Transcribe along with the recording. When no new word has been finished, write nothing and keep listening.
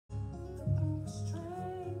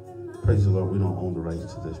Praise the Lord, we don't own the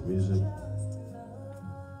rights to this music.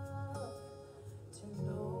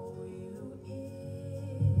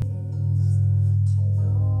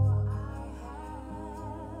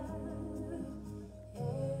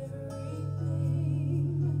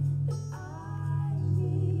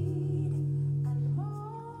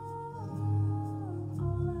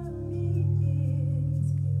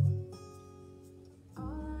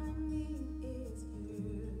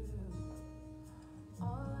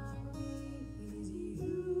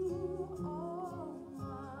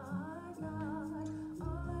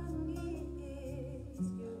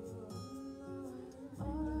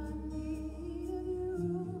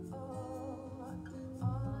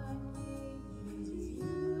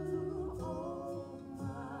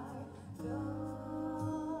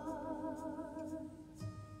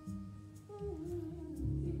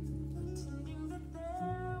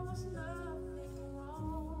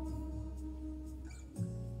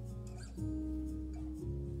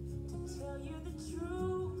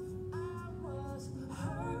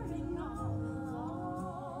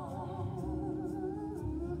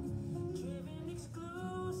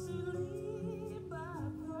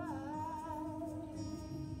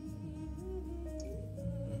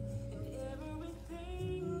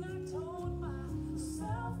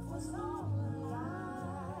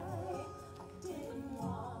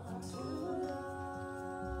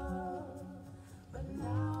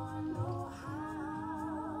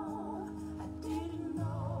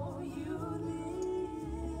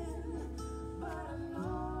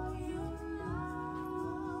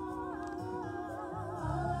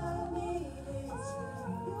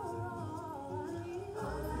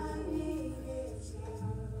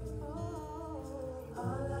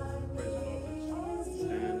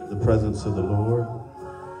 Presence of the Lord.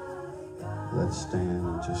 Let's stand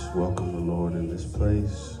and just welcome the Lord in this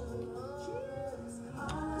place.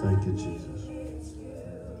 Thank you, Jesus.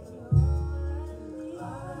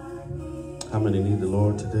 How many need the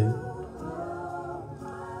Lord today?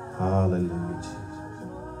 Hallelujah,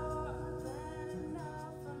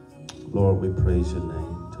 Jesus. Lord, we praise your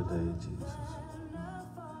name today, Jesus.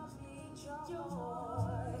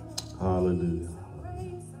 Hallelujah.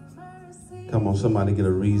 Come on, somebody get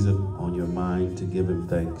a reason on your mind to give him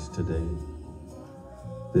thanks today.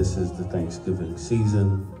 This is the Thanksgiving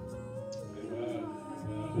season.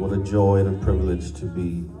 What a joy and a privilege to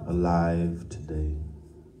be alive today.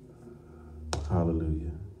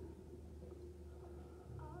 Hallelujah.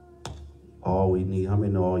 All we need, how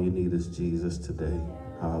many know all you need is Jesus today?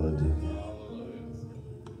 Hallelujah.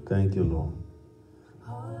 Thank you, Lord.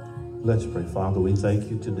 Let's pray. Father, we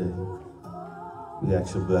thank you today. We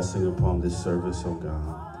ask your blessing upon this service, oh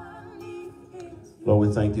God. Lord,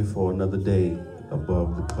 we thank you for another day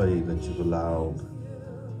above the clay that you've allowed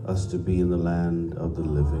us to be in the land of the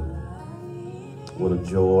living. What a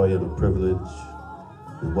joy and a privilege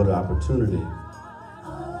and what an opportunity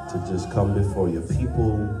to just come before your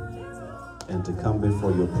people and to come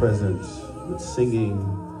before your presence with singing,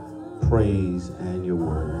 praise, and your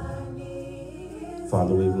word.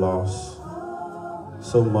 Father, we've lost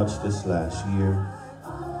so much this last year,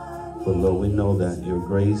 but Lord, we know that your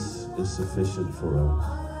grace is sufficient for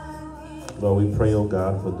us. Lord, we pray, oh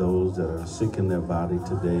God, for those that are sick in their body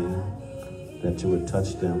today, that you would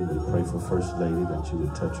touch them. We pray for First Lady, that you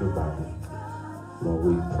would touch her body. Lord,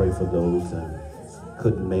 we pray for those that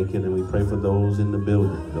couldn't make it, and we pray for those in the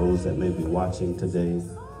building, those that may be watching today.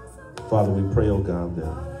 Father, we pray, oh God,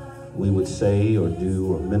 that we would say or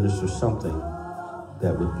do or minister something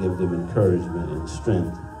that would give them encouragement and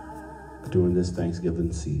strength during this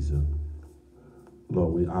Thanksgiving season.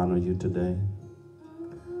 Lord, we honor you today.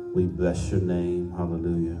 We bless your name.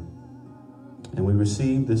 Hallelujah. And we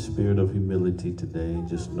receive this spirit of humility today,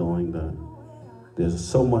 just knowing that there's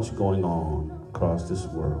so much going on across this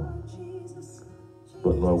world.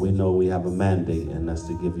 But Lord, we know we have a mandate, and that's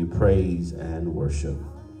to give you praise and worship.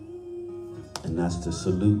 And that's to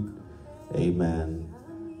salute, amen,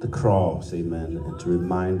 the cross, amen, and to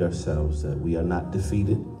remind ourselves that we are not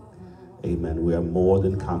defeated, amen. We are more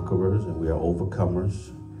than conquerors, and we are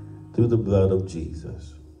overcomers through the blood of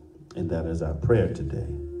Jesus. And that is our prayer today,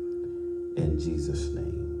 in Jesus'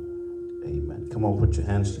 name, amen. Come on, put your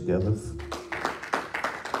hands together.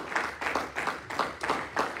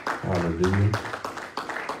 Hallelujah.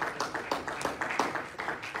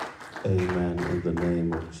 Amen, in the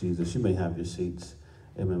name of Jesus. You may have your seats.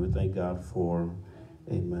 Amen. We thank God for,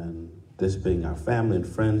 amen, this being our Family and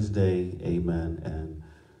Friends Day. Amen. And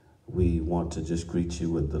we want to just greet you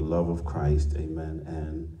with the love of Christ. Amen.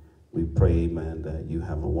 And we pray, amen, that you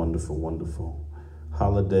have a wonderful, wonderful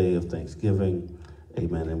holiday of Thanksgiving.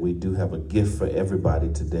 Amen. And we do have a gift for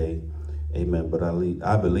everybody today. Amen. But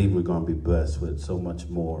I believe we're going to be blessed with so much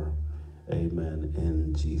more. Amen.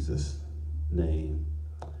 In Jesus' name.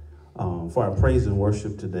 For our praise and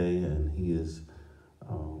worship today, and he is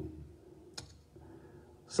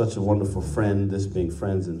such a wonderful friend, this being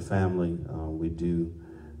friends and family. We do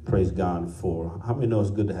praise God for, how many know it's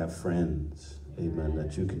good to have friends? Amen.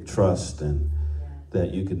 That you can trust and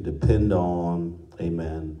that you can depend on.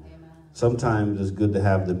 Amen. Sometimes it's good to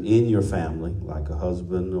have them in your family, like a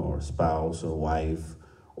husband or a spouse or wife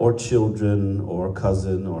or children or a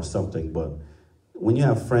cousin or something. But when you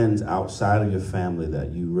have friends outside of your family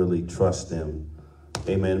that you really trust them,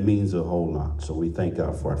 amen, it means a whole lot. So we thank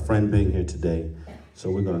God for our friend being here today. So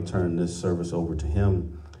we're going to turn this service over to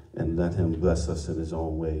him and let him bless us in his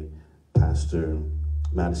own way. Pastor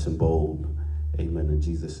Madison Bold, amen, in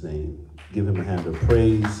Jesus' name. Give him a hand of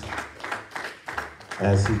praise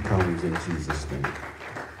as he comes in Jesus' name.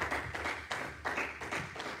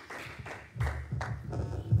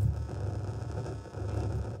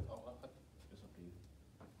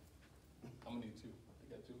 I'm gonna need two. You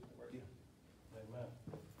got two? Yeah. Amen.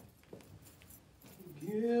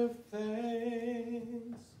 Give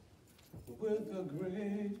thanks with a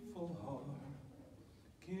grateful heart.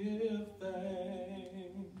 Give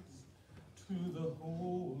thanks to the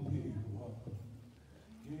Holy One.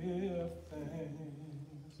 Give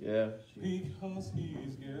thanks. Yeah. Because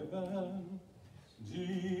he's given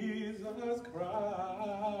Jesus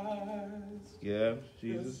Christ. Yeah,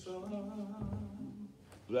 Jesus. His Son.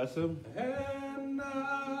 Bless him. And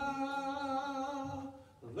now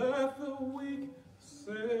let the weak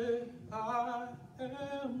say, I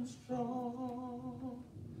am strong.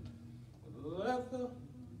 Let the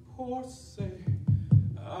poor say,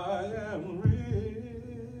 I am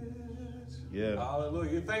rich. Yeah.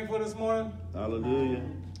 Hallelujah. You thankful this morning? Hallelujah.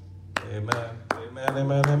 Amen. Amen.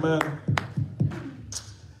 Amen. Amen.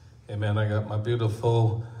 Amen. I got my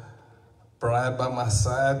beautiful bride by my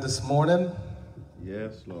side this morning.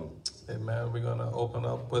 Yes, Lord. Amen. We're going to open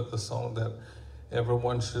up with the song that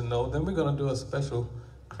everyone should know. Then we're going to do a special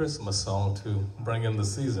Christmas song to bring in the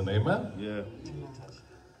season. Amen? Yeah.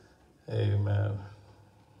 Amen.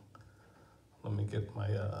 Let me get my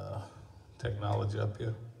technology up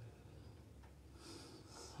here.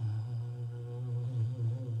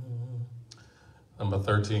 Number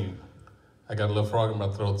 13. I got a little frog in my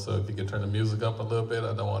throat, so if you can turn the music up a little bit,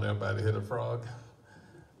 I don't want everybody to hit a frog.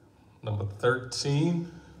 Number 13.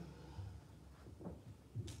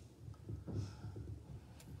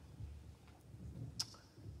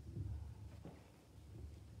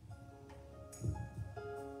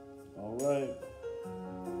 All right.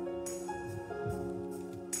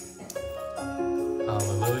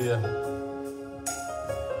 Hallelujah.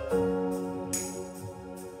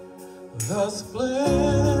 The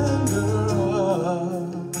splendor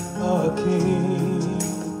of a king,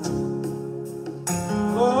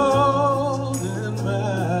 golden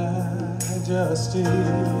majesty,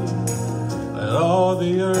 let all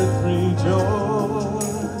the earth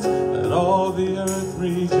rejoice, let all the earth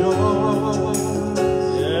rejoice.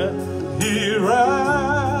 Yeah. He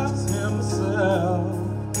wraps himself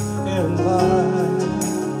in light,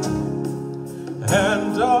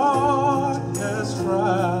 and darkness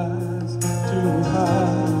tries to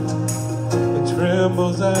hide. It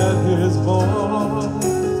trembles at his voice,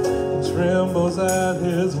 it trembles at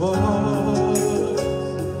his voice.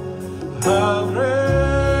 How great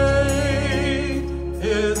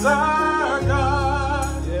is our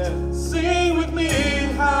God? Yeah. Sing with me,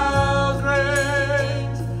 how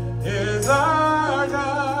great is our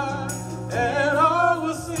God, and all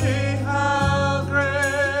will see how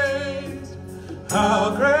great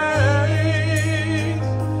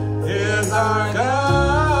is our God.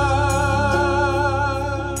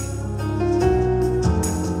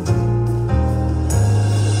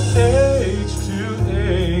 Age to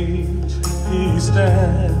age he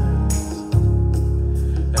stands,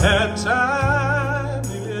 and time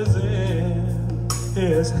is in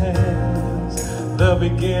his hands. The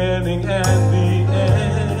beginning and the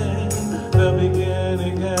end, the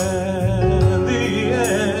beginning and the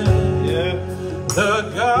end. Yeah.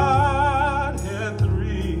 The Godhead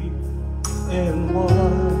three in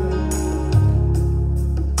one.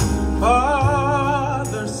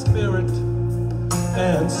 Father, Spirit,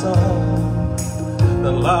 and Son.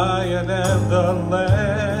 The Lion and the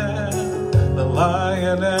Lamb, the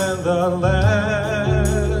Lion and the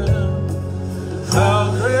Lamb.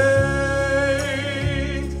 How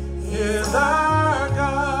great is our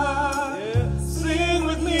God? Yeah. Sing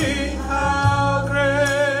with me, how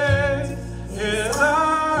great is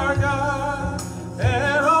our God,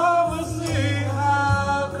 and all will see how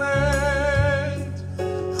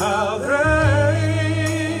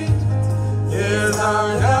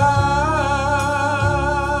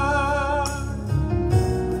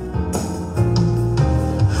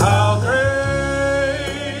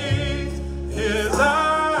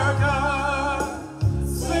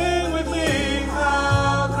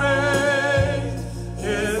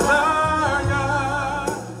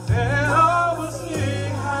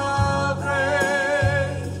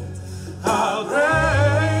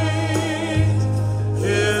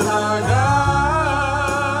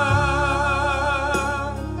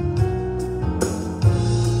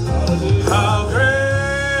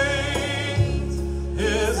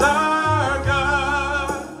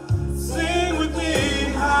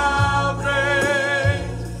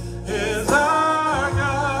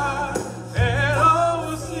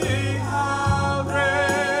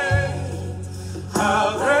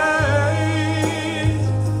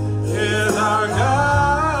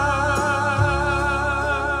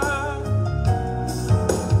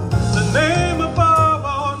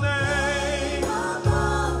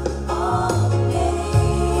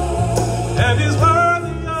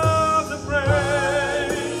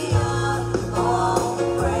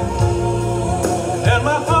And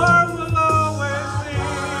my heart will always sing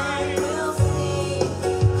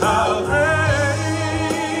how great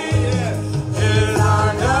is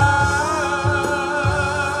our God.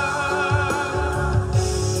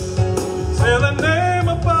 Say the name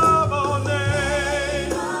above all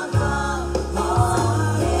names,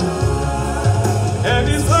 and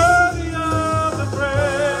He's worthy of the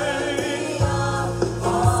praise.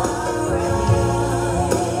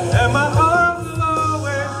 And my heart will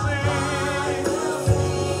always sing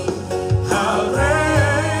how great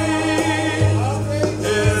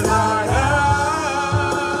is our God.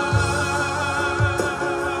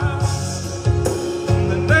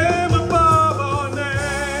 The name above all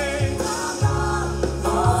names,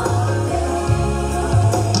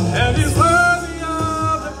 and He's worthy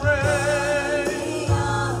of the praise.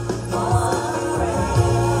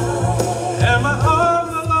 And my heart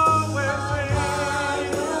will always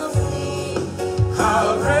sing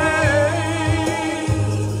how great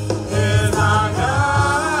is our God.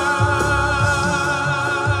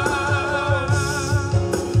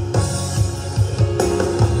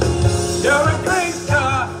 You're a great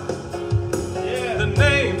God, the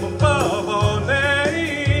name above all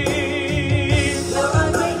names. You're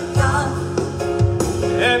a great God.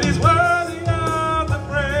 And He's worthy of the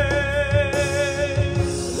praise.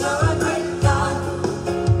 You're a great God.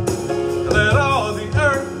 Let all the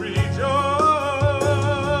earth rejoice.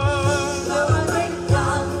 You're a great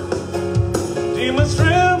God. Demons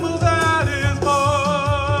tremble at His voice.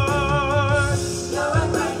 You're a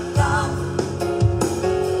great God.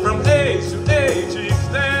 From age to age He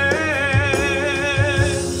stands.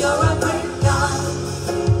 You're a great God.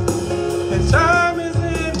 And time is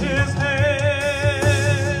in His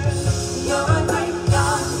hands. You're a great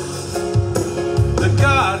God. The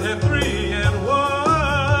Godhead three and one.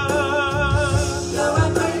 You're a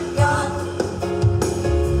great God.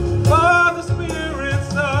 Father, Spirit,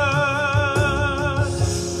 Son.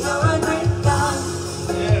 You're a great God.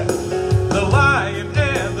 The Lion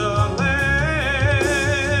and the Lamb.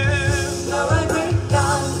 You're a great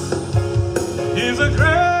God. He's a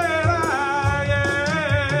great I am.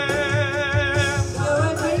 You're a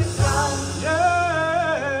great God.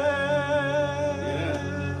 Yeah.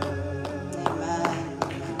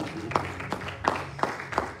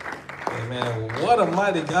 Amen. What a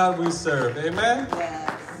mighty God we serve. Amen.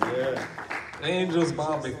 Yes. Angels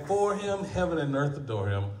bow before Him. Heaven and earth adore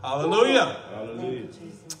Him. Hallelujah. Hallelujah.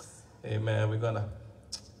 Jesus. Amen. We're going to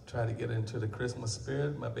try to get into the Christmas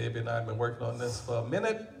spirit. My baby and I have been working on this for a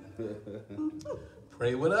minute.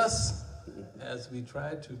 Pray with us as we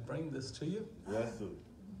try to bring this to you. Yes, sir.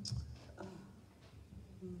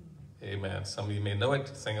 Amen. Some of you may know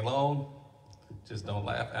it. Sing along. Just don't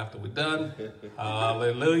laugh after we're done.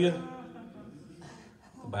 Hallelujah.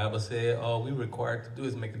 The Bible said all we're required to do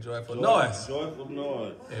is make a joyful noise. Joyful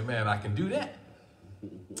noise. Amen. I can do that.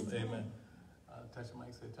 Amen. Touch the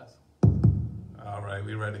mic. Say touch. All right.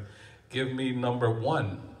 We ready. Give me number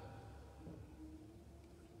 1.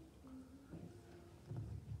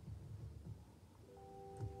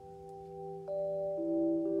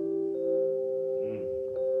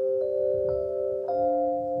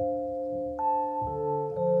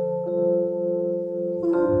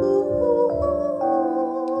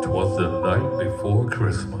 Was the night before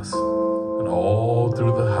Christmas, and all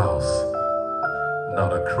through the house,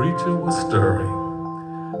 not a creature was stirring,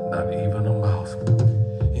 not even a mouse.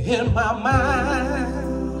 In my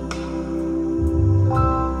mind,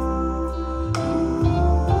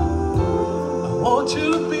 I want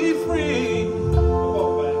you to be free.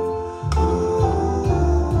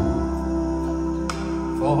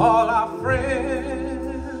 For all our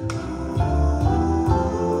friends,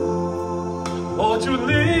 won't you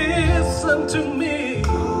listen to me?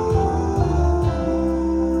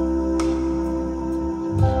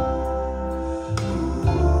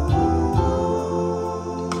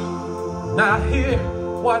 Now hear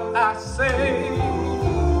what I say.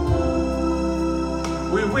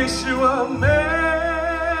 We wish you a Merry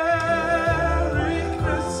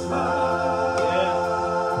Christmas.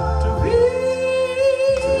 To be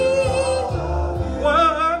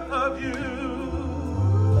one of you.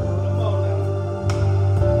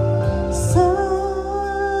 Silent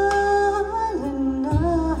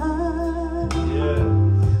night.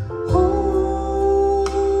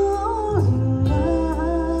 Holy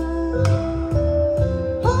night.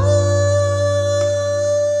 All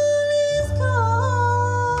is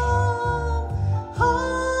calm.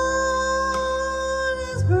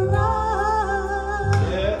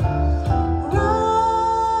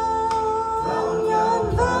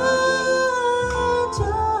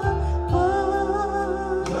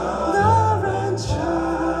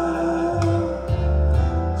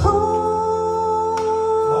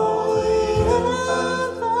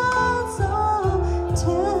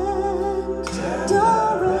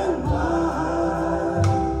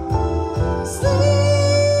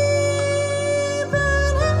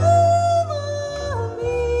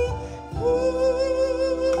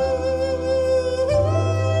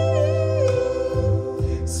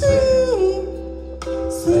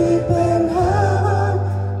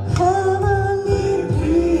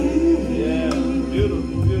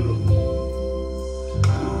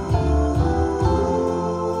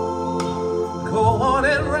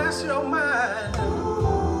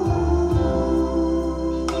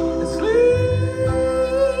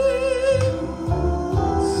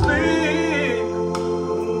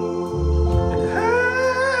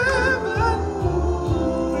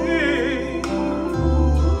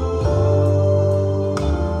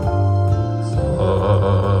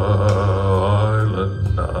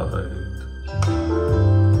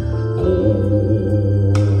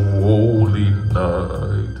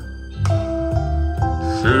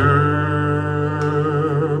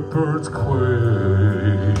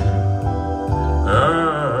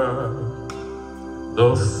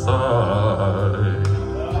 the side.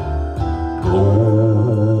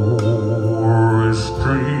 Glory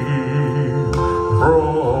stream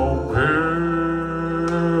from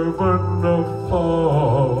heaven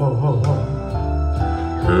afar.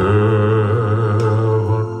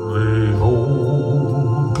 Heavenly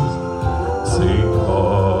hosts sing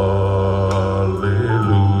hallelujah.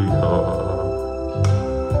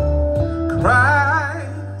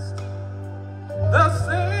 Christ the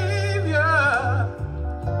Savior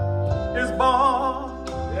is born.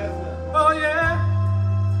 Oh yeah.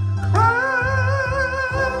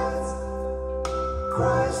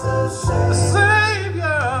 Christ the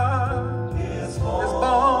Savior is born.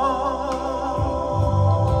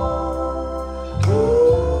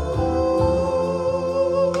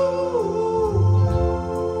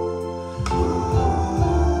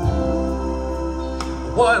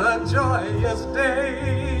 What a joyous day.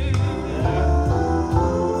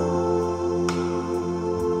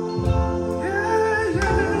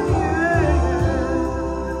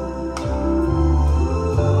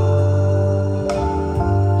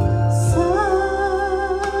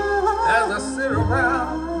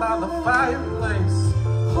 Fireplace,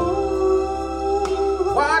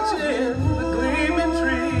 watching the gleaming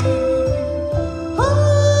tree,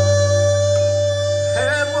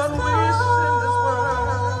 had one wish in this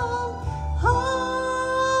world,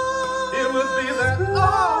 it would be that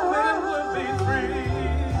all men would be free.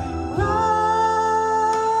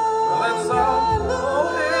 Well, let's all go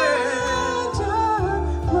ahead,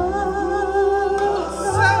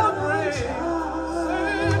 celebrate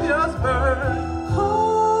Savior's birth.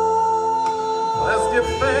 Let's give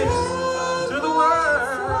thanks to the world.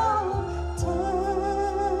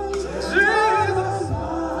 Jesus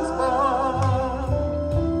is born.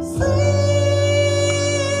 Sleep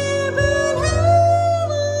in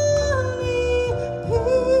heavenly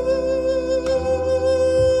peace.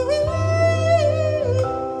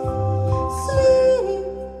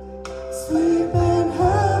 Sleep in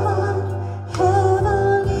heavenly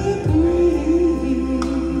peace.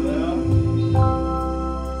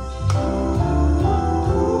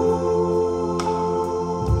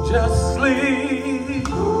 Just sleep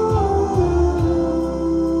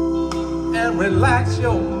and relax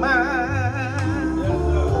your mind.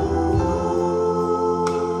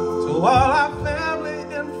 To all our family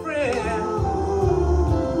and friends,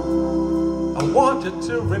 I want you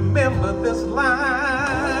to remember this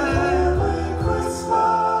line. Merry Christmas,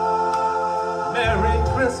 Merry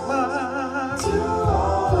Christmas to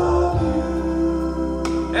all of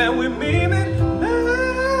you, and we mean it.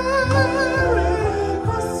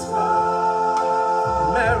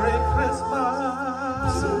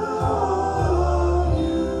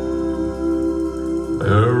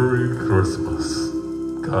 Merry Christmas.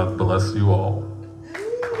 God bless you all.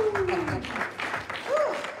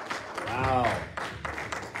 Wow.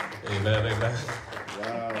 Amen, amen.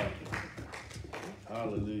 Wow.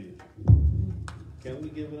 Hallelujah. Can we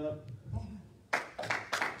give it up?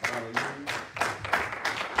 Hallelujah.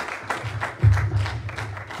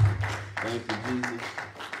 Thank you, Jesus.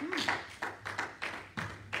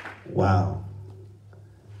 Wow.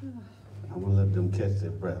 I'm going to let them catch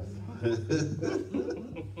their breath.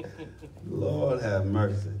 Lord have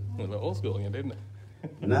mercy. Well, old school again, didn't it?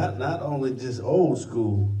 Not only just old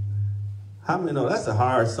school. How many know that's a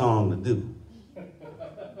hard song to do?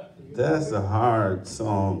 That's a hard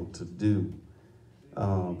song to do.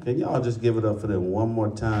 Can y'all just give it up for them one more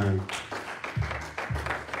time?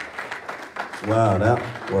 Wow, that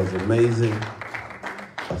was amazing.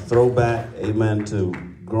 A throwback, amen, to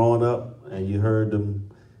growing up and you heard them.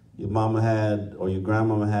 Your mama had, or your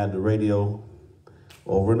grandmama had the radio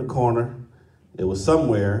over in the corner. It was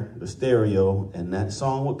somewhere, the stereo, and that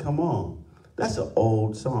song would come on. That's an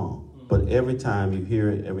old song, but every time you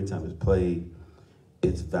hear it, every time it's played,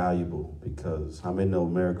 it's valuable because how many know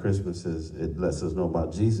Merry Christmas it lets us know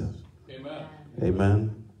about Jesus. Amen.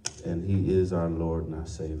 Amen. And he is our Lord and our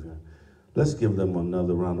Savior. Let's give them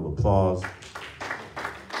another round of applause.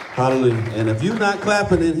 Hallelujah. And if you're not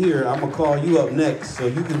clapping in here, I'm going to call you up next so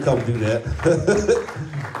you can come do that.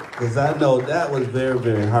 Because I know that was very,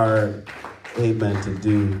 very hard, amen, to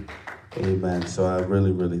do. Amen. So I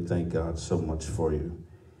really, really thank God so much for you.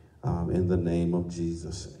 In the name of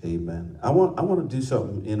Jesus. Amen. I want to do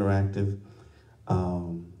something interactive.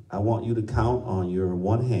 I want you to count on your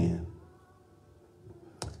one hand.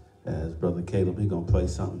 As Brother Caleb, he's going to play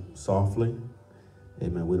something softly.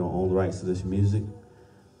 Amen. We don't own the rights to this music.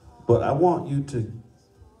 But I want you to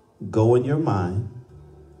go in your mind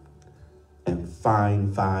and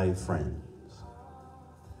find 5 friends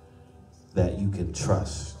that you can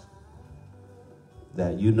trust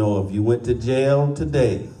that you know if you went to jail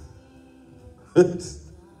today,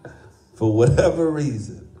 for whatever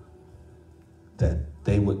reason, that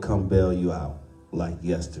they would come bail you out like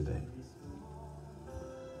yesterday.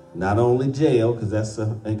 Not only jail, because that's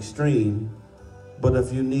an extreme, but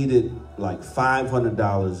if you needed like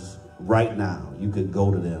 $500 right now, you could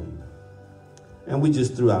go to them. And we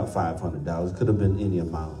just threw out $500. Could have been any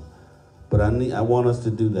amount. But I want us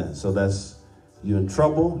to do that. So that's, you're in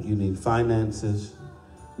trouble, you need finances.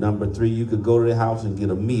 Number 3, you could go to the house and get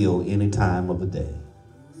a meal any time of the day.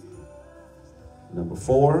 Number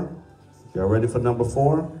 4, y'all ready for number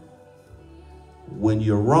 4? When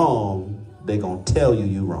you're wrong, they're going to tell you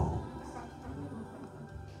you're wrong.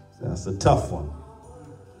 That's a tough one.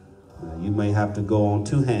 Now, you may have to go on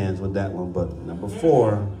 2 hands with that one, but number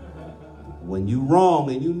 4, when you're wrong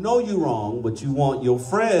and you know you're wrong, but you want your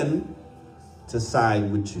friend to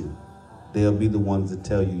side with you, they'll be the ones that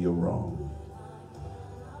tell you you're wrong.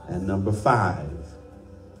 And number 5,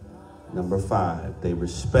 they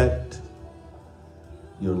respect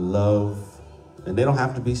your love, and they don't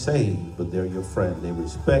have to be saved, but they're your friend. They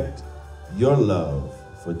respect your love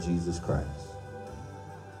for Jesus Christ.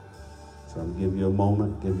 So I'm going to give you a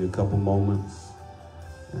moment, give you a couple moments,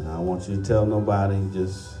 and I want you to tell nobody,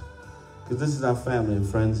 just because this is our family and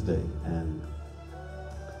friends day, and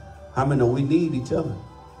how many know we need each other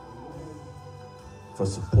for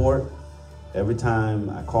support? Every time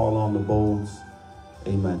I call on the Bowles,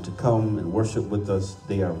 amen, to come and worship with us,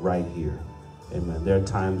 they are right here. Amen. There are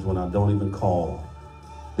times when I don't even call.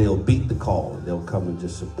 They'll beat the call and they'll come and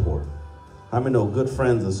just support. How many know good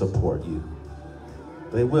friends will support you?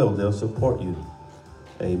 They will. They'll support you.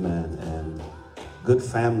 Amen. And good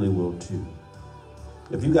family will too.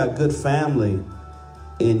 If you got good family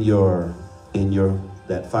in your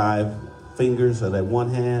that 5 fingers or that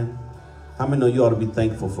one hand, how many know you ought to be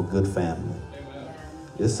thankful for good family?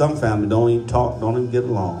 There's some family don't even talk, don't even get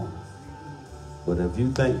along. But if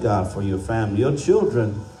you thank God for your family, your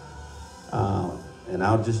children, and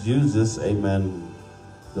I'll just use this, amen,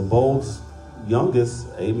 the Bowles' youngest,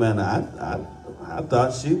 amen, I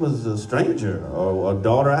thought she was a stranger or a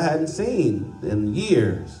daughter I hadn't seen in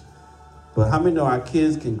years. But how many know our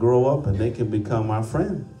kids can grow up and they can become our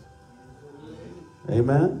friends?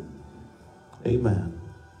 Amen? Amen.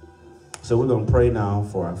 So we're going to pray now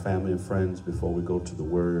for our family and friends before we go to the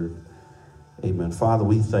word. Amen. Father,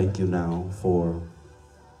 we thank you now for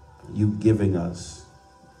you giving us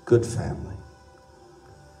good family,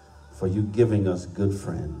 for you giving us good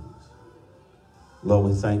friends.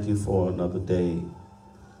 Lord, we thank you for another day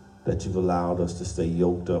that you've allowed us to stay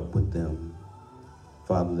yoked up with them.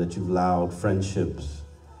 Father, that you've allowed friendships,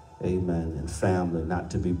 amen, and family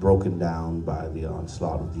not to be broken down by the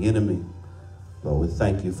onslaught of the enemy. Lord, we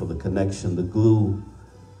thank you for the connection, the glue,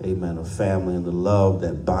 amen, of family and the love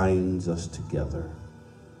that binds us together.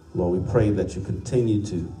 Lord, we pray that you continue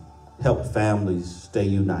to help families stay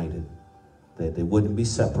united, that they wouldn't be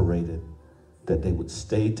separated, that they would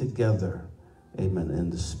stay together, amen, in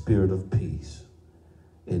the spirit of peace.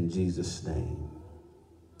 In Jesus' name,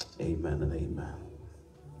 amen and amen.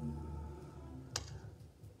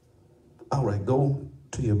 All right, go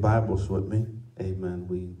to your Bibles with me. Amen.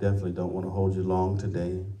 We definitely don't want to hold you long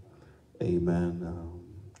today. Amen.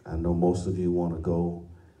 I know most of you want to go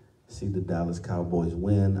see the Dallas Cowboys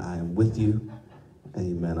win. I am with you.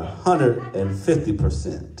 Amen.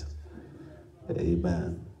 150%.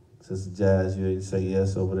 Amen. Sister Jazz, you say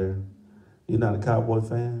yes over there? You're not a Cowboy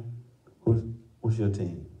fan? What's your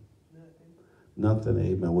team? Nothing.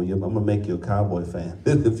 Amen. Well, I'm going to make you a Cowboy fan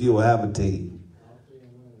if you will have a team.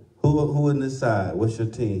 Who in this side? What's your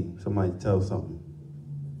team? Somebody tell something.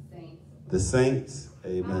 Saints. The Saints?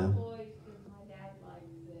 Amen. Cowboys, 'cause my dad likes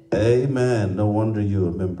it. Amen. No wonder you're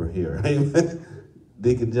a member here. Amen.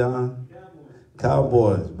 Deacon John?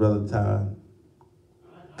 Cowboys, Brother Todd.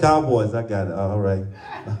 Cowboys, I got it. All right.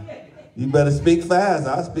 You better speak fast.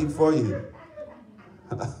 I'll speak for you.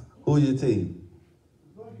 Who your team?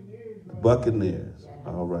 Buccaneers.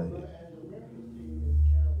 All right.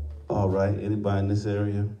 All right. Anybody in this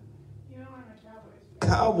area?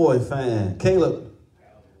 Cowboy fan. Caleb.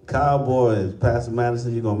 Cowboys. Pastor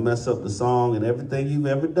Madison, you're going to mess up the song and everything you've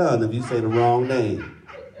ever done if you say the wrong name.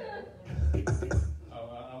 I'm a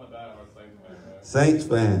diehard Saints Saints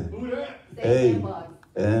fan. fan. Hey. and Bucks.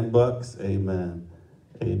 And Bucks. Amen.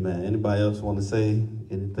 Amen. Anybody else want to say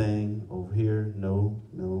anything over here? No.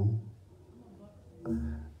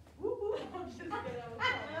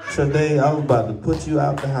 Today, I was about to put you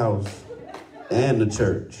out the house and the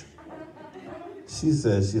church. She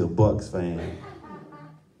says she's a Bucks fan.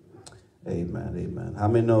 Amen. How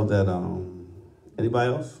many know that,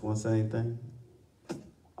 anybody else want to say anything?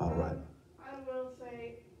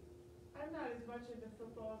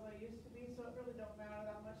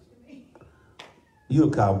 You a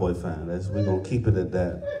Cowboy fan. We're going to keep it at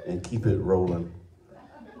that and keep it rolling.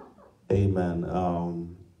 Amen.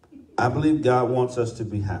 I believe God wants us to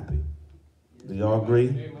be happy. Do y'all agree?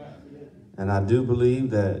 Amen. And I do believe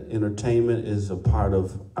that entertainment is a part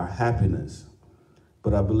of our happiness.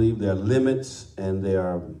 But I believe there are limits and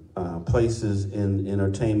there are places in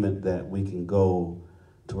entertainment that we can go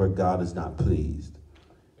to where God is not pleased.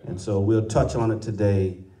 And so we'll touch on it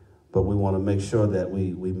today, but we want to make sure that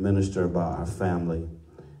we minister about our family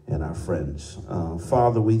and our friends.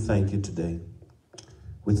 Father, we thank you today.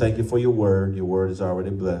 We thank you for your word. Your word is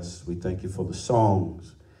already blessed. We thank you for the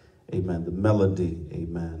songs, amen, the melody,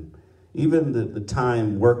 amen. Even the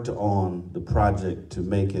time worked on the project to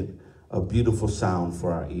make it a beautiful sound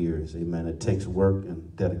for our ears, amen. It takes work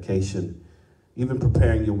and dedication, even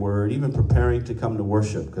preparing your word, even preparing to come to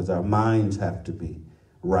worship, because our minds have to be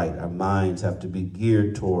right. Our minds have to be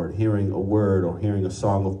geared toward hearing a word or hearing a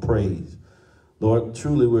song of praise. Lord,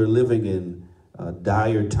 truly we're living in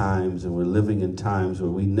dire times, and we're living in times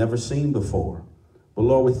where we've never seen before. But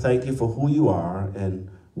Lord, we thank you for who you are and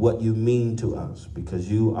what you mean to us,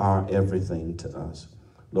 because you are everything to us.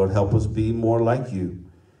 Lord, help us be more like you.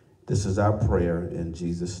 This is our prayer in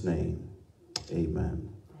Jesus' name. Amen.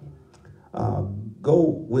 Go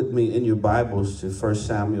with me in your Bibles to 1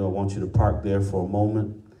 Samuel. I want you to park there for a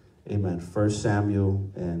moment. Amen. 1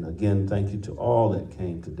 Samuel. And again, thank you to all that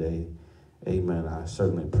came today. Amen. I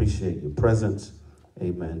certainly appreciate your presence.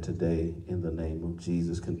 Amen. Today, in the name of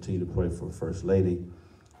Jesus, continue to pray for First Lady.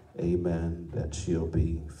 Amen. That she'll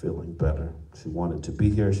be feeling better. She wanted to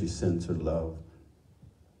be here. She sends her love.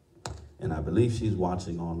 And I believe she's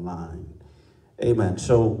watching online. Amen.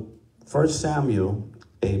 So 1 Samuel,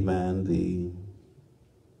 amen, the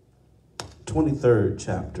 23rd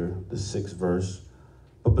chapter, the 6th verse.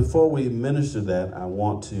 But before we minister that, I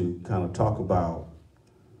want to kind of talk about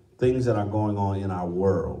things that are going on in our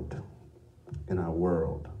world.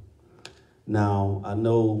 Now, I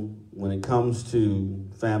know when it comes to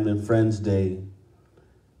Family and Friends Day,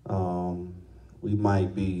 we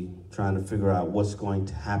might be trying to figure out what's going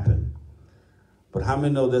to happen. But how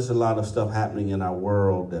many know there's a lot of stuff happening in our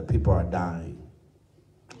world that people are dying?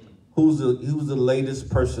 Who's the latest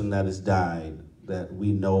person that has died that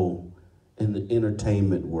we know in the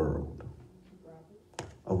entertainment world?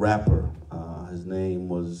 A rapper. His name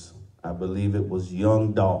was, I believe it was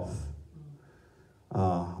Young Dolph.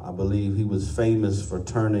 I believe he was famous for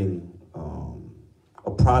turning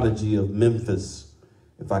a prodigy of Memphis,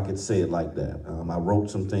 if I could say it like that. I wrote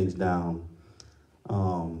some things down.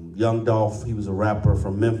 Young Dolph, he was a rapper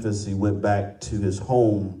from Memphis. He went back to his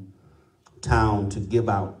hometown to give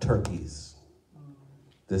out turkeys.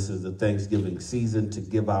 This is the Thanksgiving season to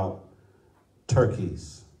give out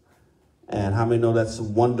turkeys. And how many know that's a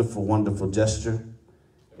wonderful, wonderful gesture?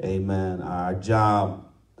 Amen. Our job,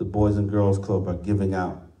 the Boys and Girls Club, are giving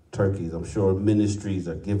out turkeys. I'm sure ministries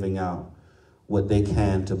are giving out what they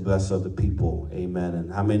can to bless other people. Amen.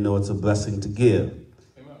 And how many know it's a blessing to give?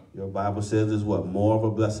 Amen. Your Bible says it's what? More of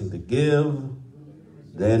a blessing to give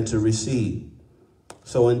than to receive.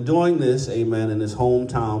 So in doing this, amen, in his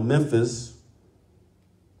hometown, Memphis,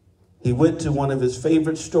 he went to one of his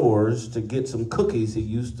favorite stores to get some cookies he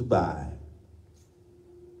used to buy.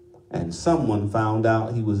 And someone found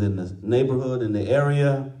out he was in the neighborhood, in the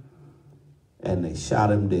area, and they shot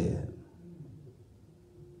him dead.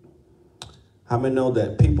 How many know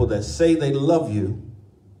that people that say they love you,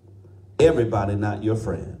 everybody not your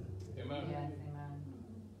friend? Amen. Yes,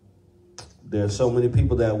 amen. There are so many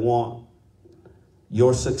people that want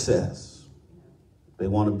your success. They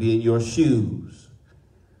want to be in your shoes.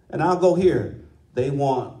 And I'll go here. They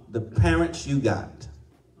want the parents you got.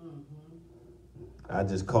 I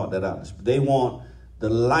just caught that out. They want the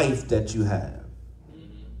life that you have.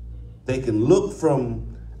 They can look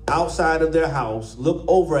from outside of their house, look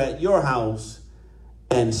over at your house,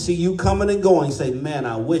 and see you coming and going, say, man,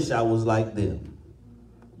 I wish I was like them.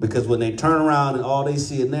 Because when they turn around and all they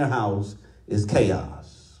see in their house is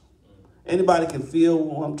chaos. Anybody can feel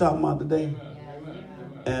what I'm talking about today?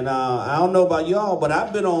 And I don't know about y'all, but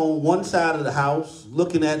I've been on one side of the house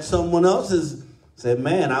looking at someone else's, said,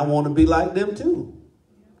 man, I want to be like them too.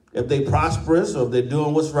 If they prosperous or if they're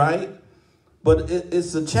doing what's right. But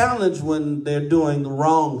it's a challenge when they're doing the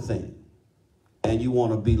wrong thing. And you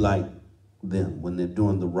want to be like them when they're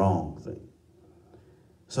doing the wrong thing.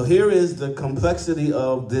 So here is the complexity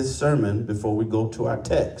of this sermon before we go to our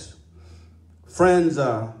text. Friends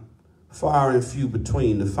are far and few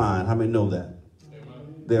between to find. How many know that?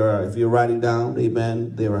 Amen. There are, if you're writing down,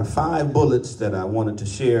 amen, there are 5 bullets that I wanted to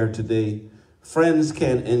share today. Friends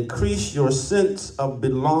can increase your sense of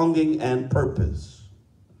belonging and purpose.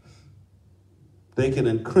 They can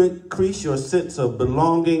increase your sense of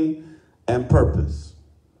belonging and purpose.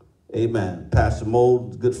 Amen. Pastor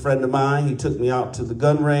Mold, a good friend of mine, he took me out to the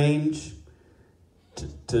gun range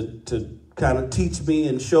to kind of teach me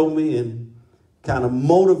and show me and kind of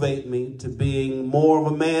motivate me to being more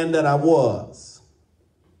of a man than I was.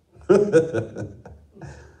 Amen.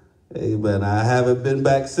 I haven't been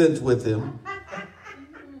back since with him.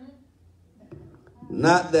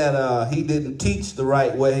 Not that he didn't teach the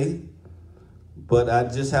right way, but I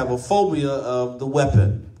just have a phobia of the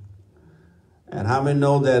weapon. And how many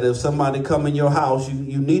know that if somebody come in your house,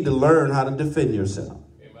 you need to learn how to defend yourself?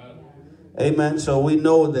 Amen. Amen. So we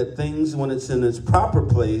know that things, when it's in its proper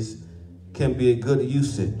place, can be a good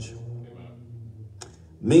usage. Amen.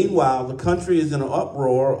 Meanwhile, the country is in an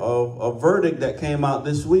uproar of a verdict that came out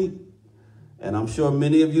this week. And I'm sure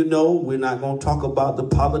many of you know, we're not going to talk about the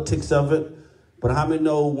politics of it. But how many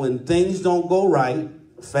know when things don't go right,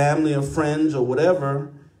 family or friends or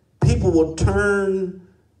whatever, people will turn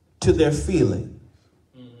to their feelings.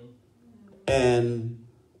 Mm-hmm. And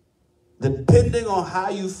depending on how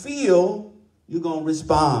you feel, you're going to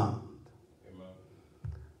respond. Amen.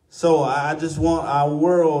 So I just want our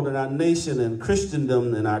world and our nation and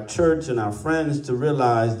Christendom and our church and our friends to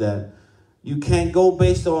realize that you can't go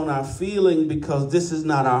based on our feeling because this is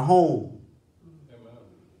not our home.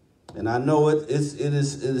 And I know it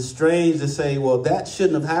is strange to say, well, that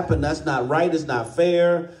shouldn't have happened. That's not right. It's not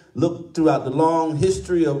fair. Look throughout the long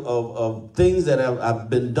history of things that have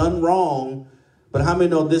been done wrong. But how many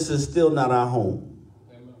know this is still not our home?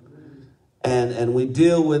 And we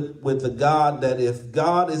deal with the God that if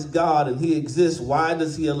God is God and he exists, why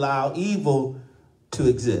does he allow evil to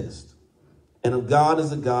exist? And if God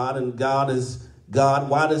is a God and God is God,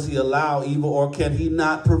 why does he allow evil? Or can he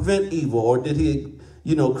not prevent evil? Or did he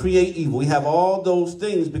create evil? We have all those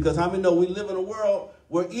things because how many know we live in a world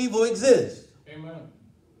where evil exists? Amen.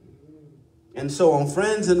 And so on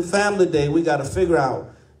Friends and Family Day, we got to figure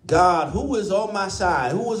out, God, who is on my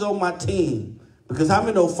side? Who is on my team? Because how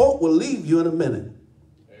many know folk will leave you in a minute?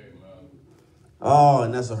 Amen. Oh,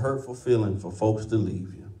 and that's a hurtful feeling for folks to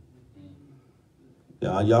leave you.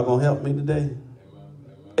 Y'all gonna help me today? Amen.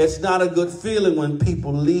 Amen. It's not a good feeling when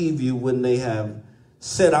people leave you when they have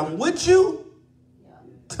said, I'm with you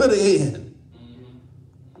to the end.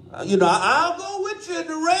 Mm-hmm. I'll go with you in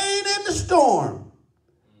the rain and the storm.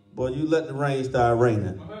 Boy, you let the rain start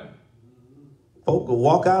raining. Okay. Folk will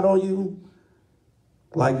walk out on you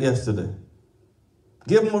like yesterday.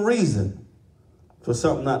 Give them a reason for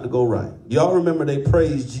something not to go right. Y'all remember they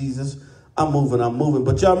praised Jesus. I'm moving.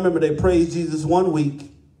 But y'all remember they praised Jesus one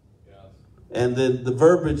week. Yes. And then the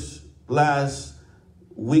verbiage last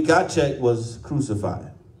week I checked was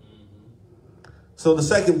crucified. So the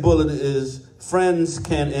second bullet is friends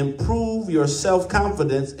can improve your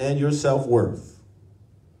self-confidence and your self-worth.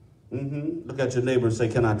 Mm-hmm. Look at your neighbor and say,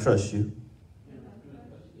 can I trust you?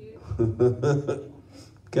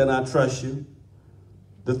 Can I trust you?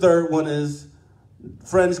 The third one is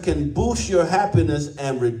friends can boost your happiness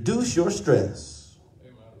and reduce your stress.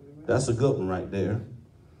 That's a good one right there.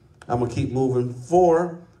 I'm going to keep moving.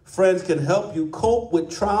 4, friends can help you cope with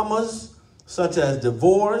traumas such as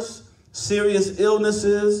divorce, serious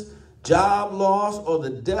illnesses, job loss, or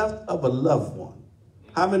the death of a loved one.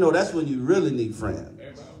 How many know that's when you really need friends?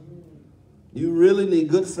 You really need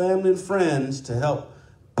good family and friends to help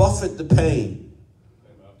buffet the pain.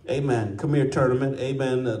 Amen. Come here, tournament.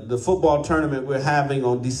 Amen. The football tournament we're having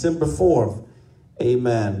on December 4th.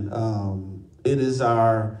 Amen. It is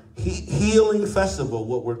our healing festival,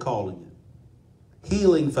 what we're calling it.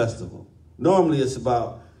 Healing festival. Normally it's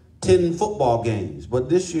about 10 football games. But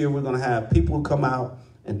this year we're going to have people come out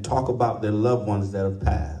and talk about their loved ones that have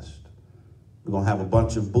passed. We're going to have a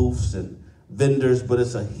bunch of booths and vendors, but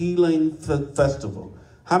it's a healing festival.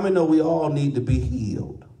 How many know we all need to be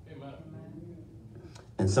healed? Amen.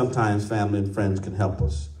 And sometimes family and friends can help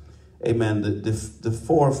us. Amen. The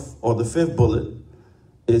fourth or the fifth bullet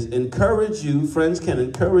is encourage you. Friends can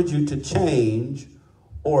encourage you to change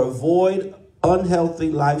or avoid unhealthy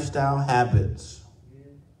lifestyle habits,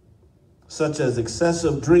 such as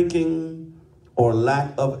excessive drinking or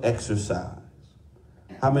lack of exercise.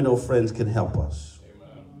 How many know friends can help us?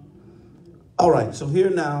 Amen. All right, so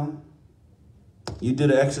here now, you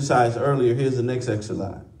did an exercise earlier. Here's the next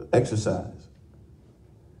exercise.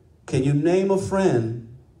 Can you name a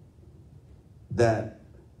friend that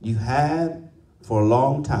you had for a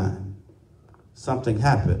long time, something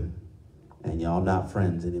happened, and y'all not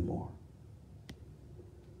friends anymore?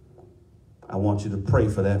 I want you to pray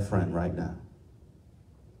for that friend right now.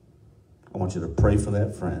 I want you to pray for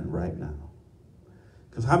that friend right now.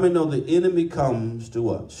 Because how many know the enemy comes to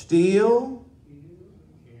what? Steal,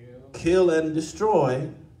 kill, and destroy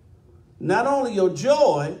not only your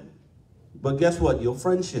joy, but guess what? Your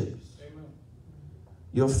friendships,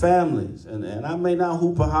 your families. And I may not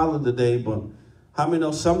hoop or holler today, but how many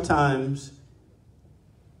know sometimes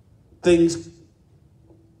things,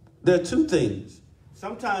 there are two things.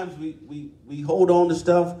 Sometimes we hold on to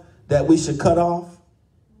stuff that we should cut off.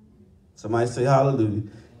 Somebody say hallelujah.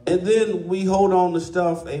 And then we hold on to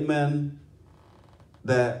stuff, amen,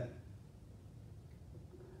 that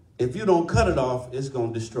if you don't cut it off, it's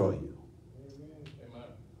going to destroy you. Amen.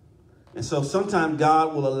 And so sometimes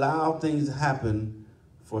God will allow things to happen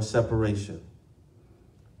for separation.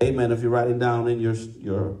 Amen. If you're writing down in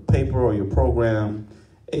your paper or your program,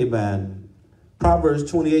 amen.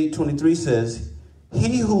 Proverbs 28:23 says,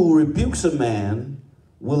 he who rebukes a man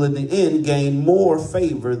will in the end gain more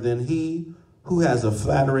favor than he who has a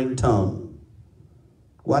flattering tongue.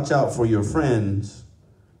 Watch out for your friends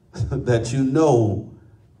that you know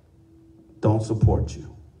don't support you.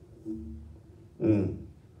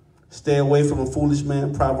 Stay away from a foolish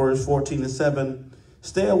man. Proverbs 14:7.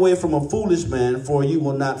 Stay away from a foolish man, for you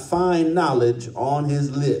will not find knowledge on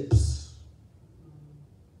his lips.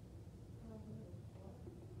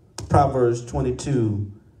 Proverbs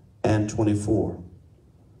 22:24.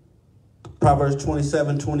 Proverbs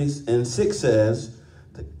 27:26 says,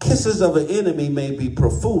 the kisses of an enemy may be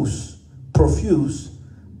profuse,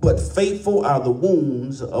 but faithful are the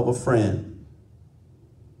wounds of a friend.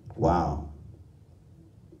 Wow.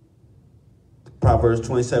 Proverbs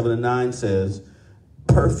 27:9 says,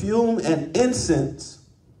 perfume and incense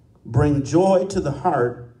bring joy to the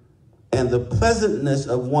heart, and the pleasantness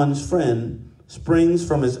of one's friend springs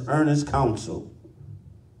from his earnest counsel.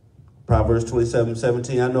 Proverbs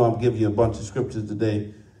 27:17. I know I'm giving you a bunch of scriptures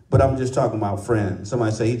today, but I'm just talking about friends.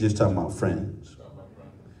 Somebody say he's just talking about friends.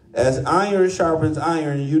 As iron sharpens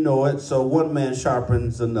iron, you know it, so one man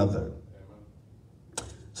sharpens another.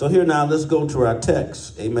 So here now, let's go to our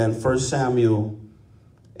text. Amen. 1 Samuel,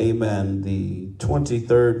 amen, the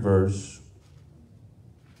 23rd verse,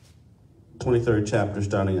 23rd chapter,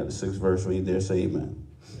 starting at the 6th verse. When you there, say amen.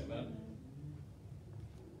 Amen.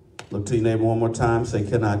 Look to your neighbor one more time. Say,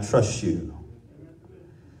 can I trust you?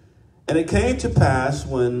 And it came to pass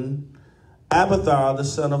when Abiathar, the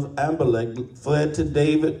son of Amalek, fled to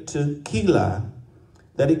David to Keilah,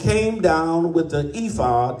 that he came down with the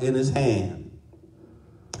ephod in his hand.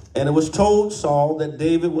 And it was told Saul that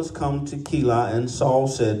David was come to Keilah, and Saul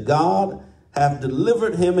said, God hath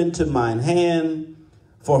delivered him into mine hand,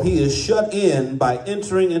 for he is shut in by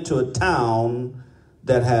entering into a town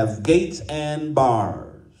that have gates and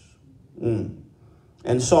bars.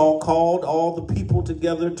 And Saul called all the people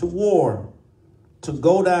together to war, to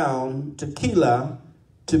go down to Keilah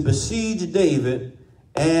to besiege David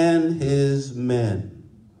and his men.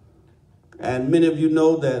 And many of you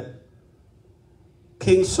know that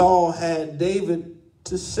King Saul had David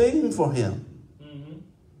to sing for him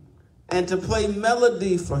and to play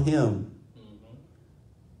melody for him.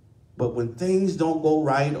 But when things don't go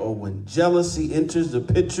right, or when jealousy enters the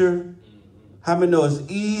picture, how many know it's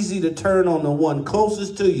easy to turn on the one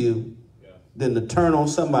closest to you than to turn on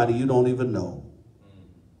somebody you don't even know?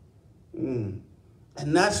 And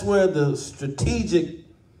that's where the strategic,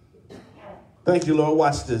 thank you, Lord,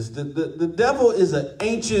 watch this. The devil is an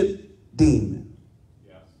ancient demon.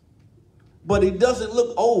 But he doesn't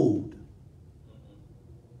look old.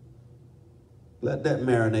 Let that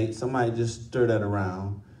marinate. Somebody just stir that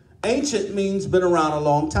around. Ancient means been around a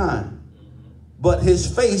long time. But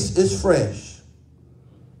his face is fresh.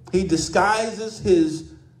 He disguises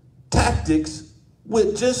his tactics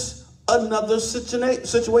with just another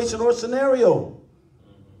situation or scenario.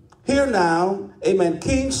 Here now, amen,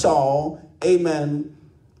 King Saul, amen,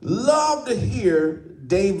 loved to hear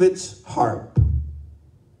David's harp.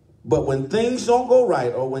 But when things don't go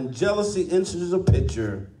right, or when jealousy enters the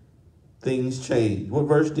picture, things change. What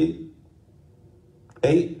verse did?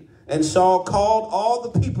 8. And Saul called all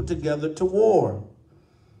the people together to war,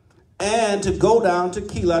 and to go down to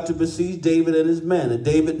Keilah to besiege David and his men. And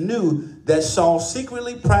David knew that Saul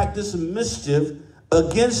secretly practiced mischief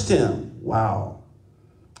against him. Wow.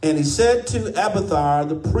 And he said to Abiathar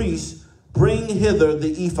the priest, bring hither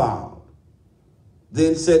the ephod.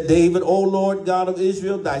 Then said David, O Lord God of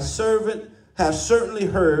Israel, thy servant hath certainly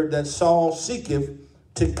heard that Saul seeketh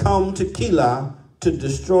to come to Keilah to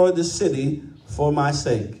destroy the city for my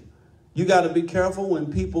sake. You got to be careful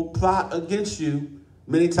when people plot against you.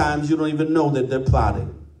 Many times you don't even know that they're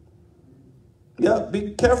plotting. Yeah,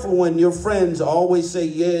 be careful when your friends always say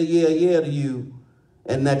yeah, yeah, yeah to you,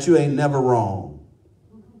 and that you ain't never wrong.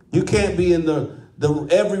 You can't be in the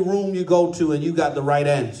every room you go to and you got the right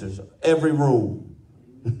answers. Every room.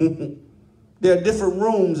 There are different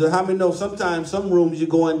rooms, and how many know sometimes some rooms you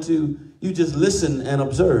go into, you just listen and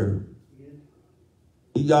observe.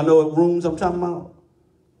 Y'all know what rooms I'm talking about?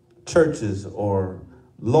 Churches or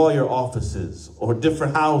lawyer offices or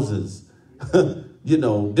different houses, you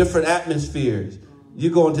know, different atmospheres.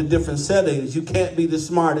 You go into different settings. You can't be the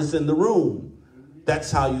smartest in the room.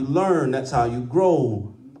 That's how you learn. That's how you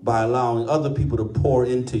grow, by allowing other people to pour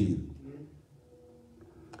into you.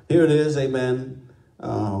 Here it is, amen.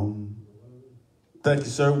 Thank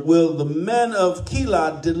you, sir. Will the men of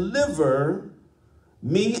Keilah deliver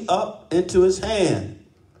me up into his hand?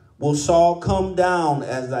 Will Saul come down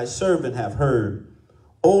as thy servant have heard?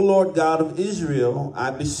 O Lord God of Israel,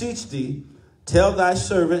 I beseech thee, tell thy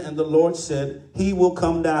servant. And the Lord said, he will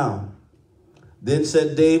come down. Then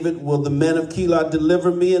said David, will the men of Keilah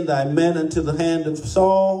deliver me and thy men into the hand of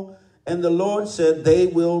Saul? And the Lord said, they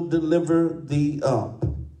will deliver thee up.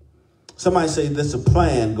 Somebody say there's a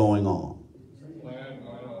plan going on.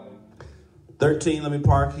 13, let me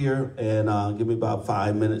park here and give me about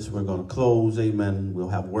 5 minutes. We're going to close. Amen. We'll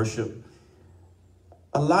have worship.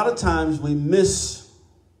 A lot of times we miss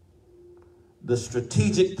the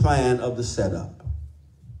strategic plan of the setup.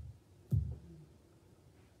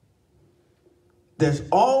 There's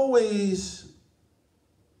always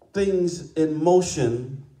things in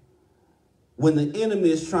motion when the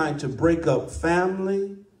enemy is trying to break up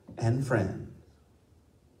family and friends.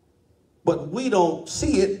 But we don't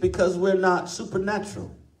see it because we're not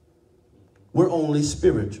supernatural. We're only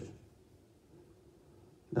spiritual.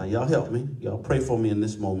 Now, y'all help me. Y'all pray for me in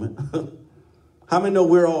this moment. How many know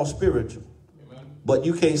we're all spiritual? Amen. But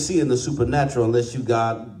you can't see in the supernatural unless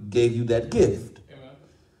God gave you that gift. Amen.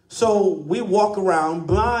 So we walk around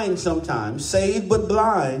blind sometimes, saved but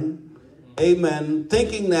blind, amen,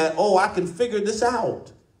 thinking that, oh, I can figure this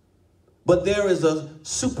out. But there is a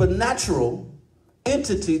supernatural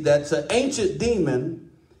entity that's an ancient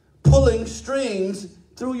demon pulling strings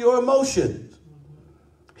through your emotions.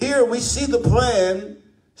 Here we see the plan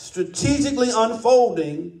strategically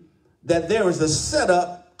unfolding, that there is a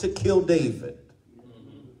setup to kill David.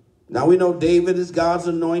 Now we know David is God's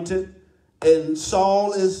anointed, and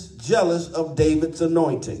Saul is jealous of David's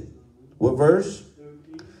anointing. What verse?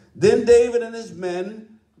 Then David and his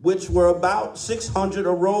men, which were about 600,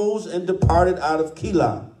 arose and departed out of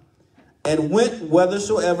Keilah, and went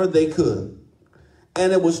whithersoever they could.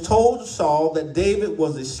 And it was told Saul that David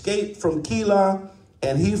was escaped from Keilah,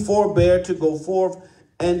 and he forbore to go forth.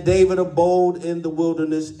 And David abode in the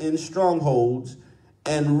wilderness in strongholds,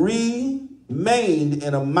 and remained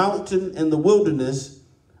in a mountain in the wilderness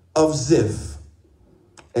of Ziph.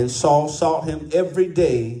 And Saul sought him every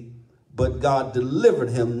day, but God delivered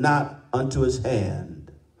him not unto his hand.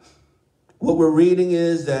 What we're reading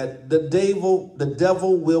is that the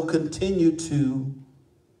devil will continue to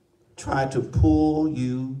try to pull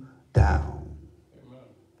you down. Amen.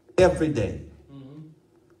 Every day. Mm-hmm.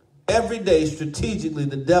 Every day, strategically,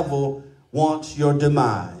 the devil wants your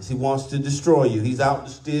demise. He wants to destroy you. He's out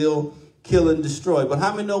to steal, kill, and destroy. But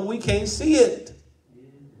how many know we can't see it?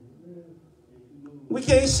 We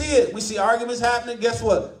can't see it. We see arguments happening. Guess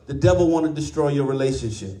what? The devil wants to destroy your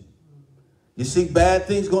relationship. You see bad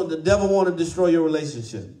things going, the devil wants to destroy your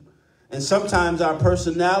relationship. And sometimes our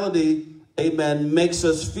personality, amen, makes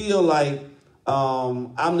us feel like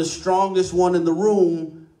I'm the strongest one in the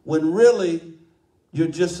room, when really you're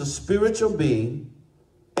just a spiritual being,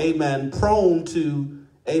 amen, prone to,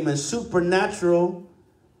 amen, supernatural,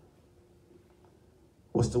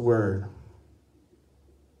 what's the word?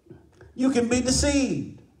 You can be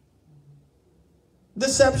deceived.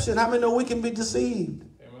 Deception. How many know we can be deceived?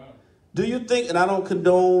 Do you think, and I don't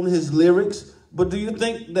condone his lyrics, but do you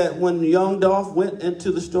think that when young Dolph went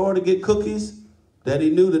into the store to get cookies, that he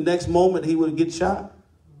knew the next moment he would get shot?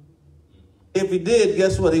 If he did,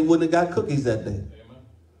 guess what? He wouldn't have got cookies that day. Amen.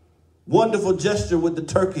 Wonderful gesture with the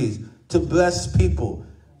turkeys to bless people.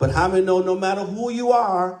 But how many know no matter who you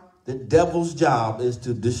are, the devil's job is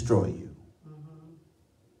to destroy you? Mm-hmm.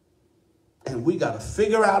 And we got to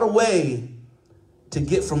figure out a way to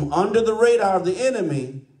get from under the radar of the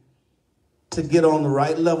enemy to get on the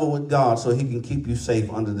right level with God so he can keep you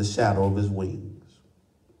safe under the shadow of his wings.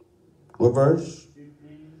 What verse?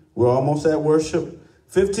 We're almost at worship.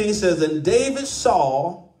 15 says, and David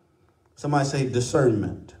saw, somebody say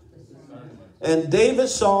discernment. And David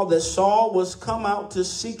saw that Saul was come out to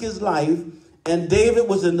seek his life, and David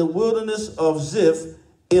was in the wilderness of Ziph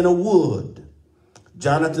in a wood.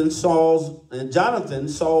 Jonathan,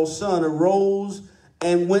 Saul's son, arose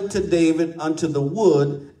and went to David unto the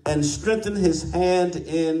wood, and strengthened his hand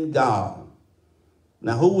in God.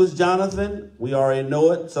 Now, who was Jonathan? We already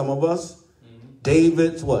know it, some of us. Mm-hmm.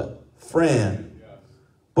 David's what? Friend.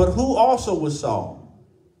 But who also was Saul?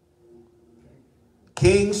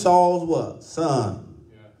 King Saul's what? Son.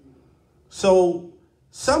 So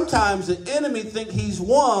sometimes the enemy think he's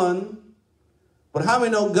won, but how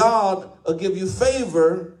many know God will give you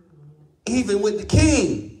favor even with the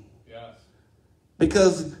king? Yes.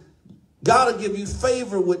 Because God will give you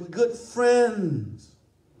favor with good friends.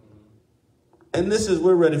 And this is,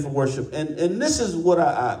 we're ready for worship. And this is what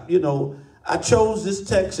I chose this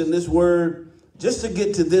text and this word just to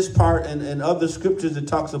get to this part and other scriptures that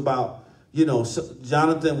talks about,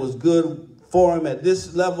 Jonathan was good for him at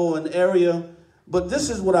this level and area. But this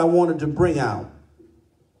is what I wanted to bring out.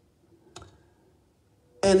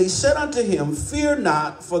 And he said unto him, fear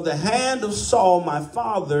not, for the hand of Saul my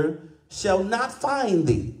father shall not find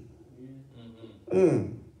thee.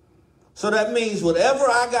 So that means whatever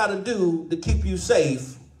I got to do to keep you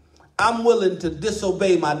safe, I'm willing to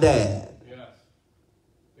disobey my dad. Yes.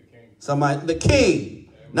 The king. Somebody, the king.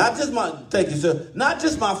 Amen. Not just my, thank you, sir. Not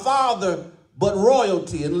just my father, but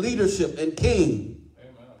royalty and leadership and king.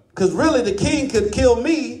 Because really the king could kill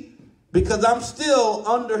me because I'm still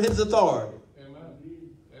under his authority. Amen.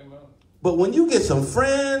 Amen. But when you get some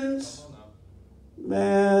friends,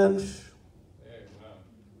 man,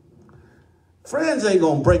 friends ain't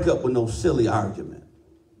going to break up with no silly argument.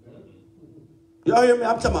 Y'all hear me?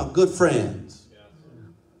 I'm talking about good friends.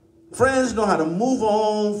 Friends know how to move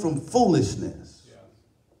on from foolishness.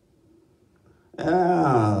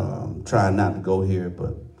 I'm trying not to go here,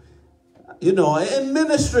 but, in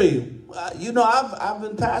ministry, I've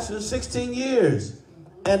been pastoring 16 years.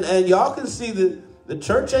 And y'all can see that the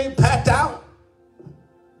church ain't packed out.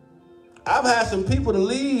 I've had some people to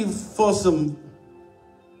leave for some...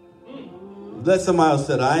 Let somebody else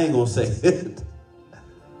say it. I ain't going to say it.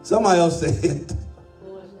 Somebody else say it.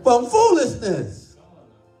 From foolishness.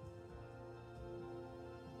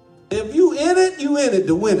 If you in it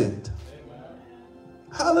to win it.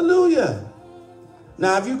 Hallelujah.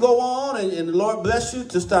 Now, if you go on and the Lord bless you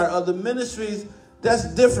to start other ministries,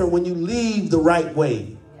 that's different when you leave the right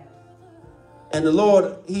way. And the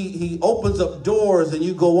Lord, he opens up doors and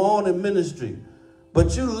you go on in ministry.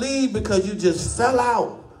 But you leave because you just fell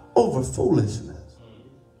out over foolishness.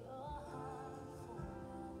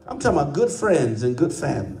 I'm talking about good friends and good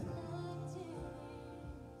family.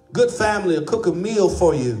 Good family will cook a meal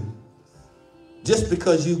for you just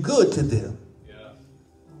because you're good to them.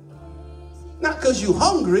 Not because you're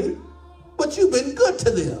hungry, but you've been good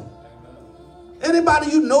to them.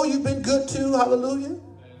 Anybody you've been good to, hallelujah?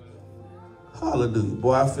 Hallelujah.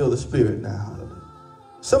 Boy, I feel the spirit now. Hallelujah.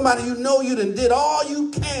 Somebody you done did all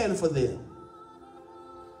you can for them.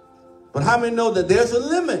 But how many know that there's a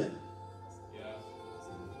limit? Yes.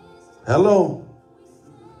 Hello.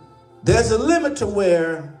 There's a limit to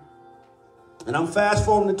where, and I'm fast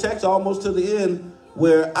forwarding the text almost to the end,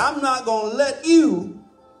 where I'm not going to let you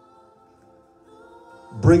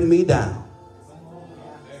bring me down.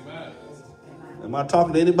 Amen. Am I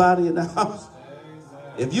talking to anybody in the house?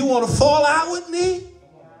 Amen. If you want to fall out with me,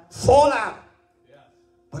 fall out.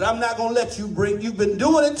 But I'm not going to let you you've been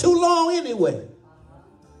doing it too long anyway.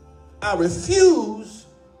 I refuse,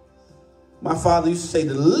 my father used to say,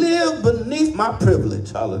 to live beneath my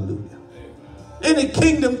privilege. Hallelujah. Any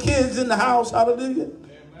kingdom kids in the house, hallelujah,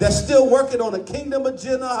 that's still working on a kingdom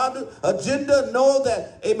agenda, know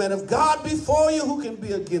that, amen, if God be for you, who can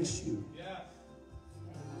be against you?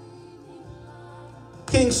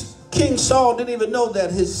 King Saul didn't even know that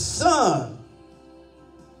his son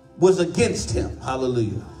was against him,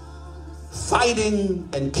 hallelujah, fighting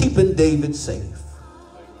and keeping David safe.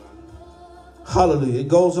 Hallelujah. It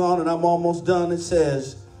goes on, and I'm almost done. It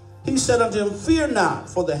says, he said unto him, fear not,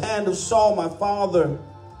 for the hand of Saul my father,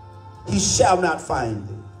 he shall not find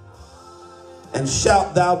thee. And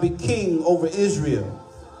shalt thou be king over Israel.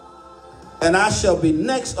 And I shall be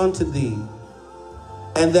next unto thee.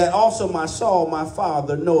 And that also my Saul my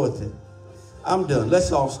father knoweth it. I'm done.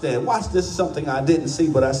 Let's all stand. Watch, this is something I didn't see,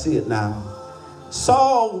 but I see it now.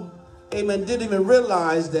 Saul, amen, didn't even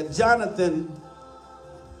realize that Jonathan,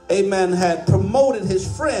 amen, had promoted his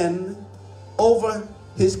friend over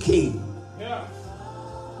his king. Yeah.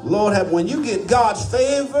 Lord, when you get God's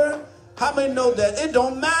favor, how many know that it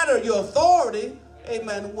don't matter your authority?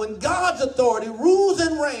 Amen. When God's authority rules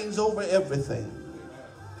and reigns over everything.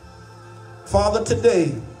 Father,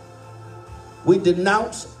 today we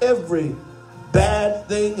denounce every bad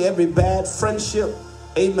thing, every bad friendship,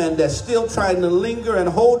 amen, that's still trying to linger and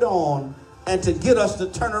hold on and to get us to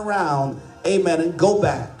turn around, amen, and go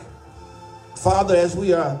back. Father, as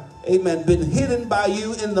we are, amen, been hidden by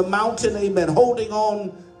you in the mountain, amen, holding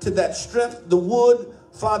on to that strength, the wood,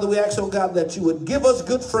 Father, we ask, oh God, that you would give us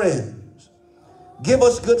good friends. Give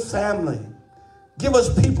us good family. Give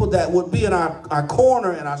us people that would be in our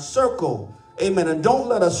corner and our circle. Amen. And don't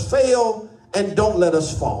let us fail and don't let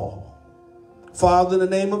us fall. Father, in the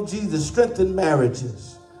name of Jesus, strengthen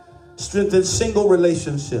marriages. Strengthen single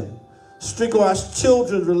relationship. Strengthen our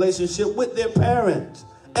children's relationship with their parents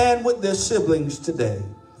and with their siblings today.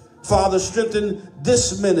 Father, strengthen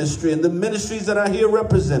this ministry and the ministries that are here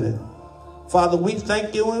represented. Father, we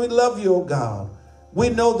thank you and we love you, oh God. We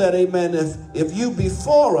know that, amen, if you be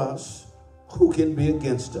for us, who can be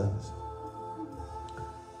against us?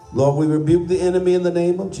 Lord, we rebuke the enemy in the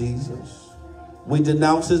name of Jesus. We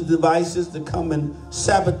denounce his devices to come and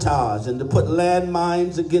sabotage and to put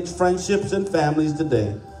landmines against friendships and families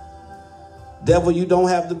today. Devil, you don't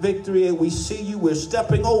have the victory, and we see you. We're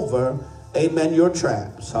stepping over, amen, your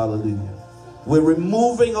traps. Hallelujah. We're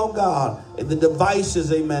removing, oh God, the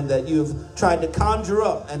devices, amen, that you've tried to conjure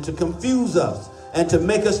up and to confuse us and to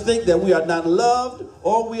make us think that we are not loved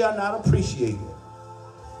or we are not appreciated.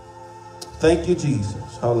 Thank you,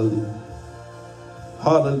 Jesus. Hallelujah.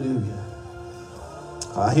 Hallelujah.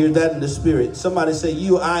 I hear that in the spirit. Somebody say,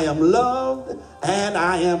 I am loved and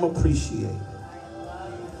I am appreciated.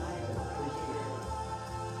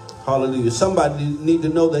 Hallelujah. Somebody need to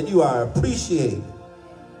know that you are appreciated.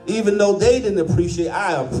 Even though they didn't appreciate,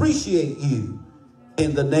 I appreciate you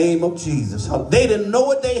in the name of Jesus. They didn't know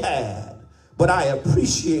what they had, but I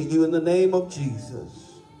appreciate you in the name of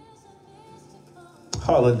Jesus.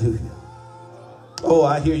 Hallelujah. Oh,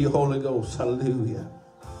 I hear you, Holy Ghost. Hallelujah.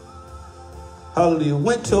 Hallelujah.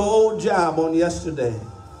 Went to an old job on yesterday.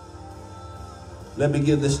 Let me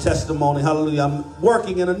give this testimony. Hallelujah. I'm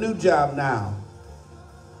working in a new job now.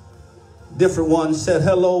 Different ones said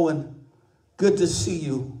hello and good to see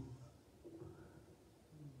you.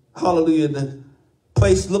 Hallelujah. The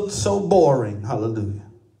place looked so boring. Hallelujah.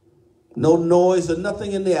 No noise or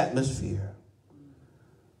nothing in the atmosphere.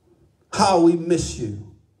 How we miss you.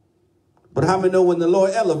 But how many know when the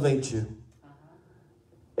Lord elevates you,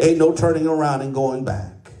 ain't no turning around and going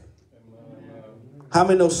back? How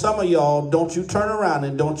many know some of y'all, don't you turn around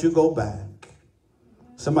and don't you go back?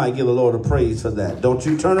 Somebody give the Lord a praise for that. Don't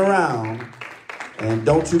you turn around and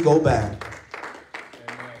don't you go back.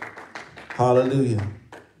 Hallelujah.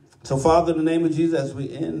 So, Father, in the name of Jesus, as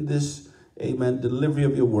we end this, amen, delivery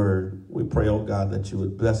of your word, we pray, oh God, that you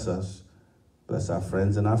would bless us, bless our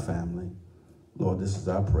friends and our family. Lord, this is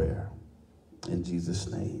our prayer. In Jesus'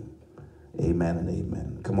 name, amen and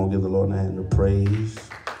amen. Come on, give the Lord a hand of praise.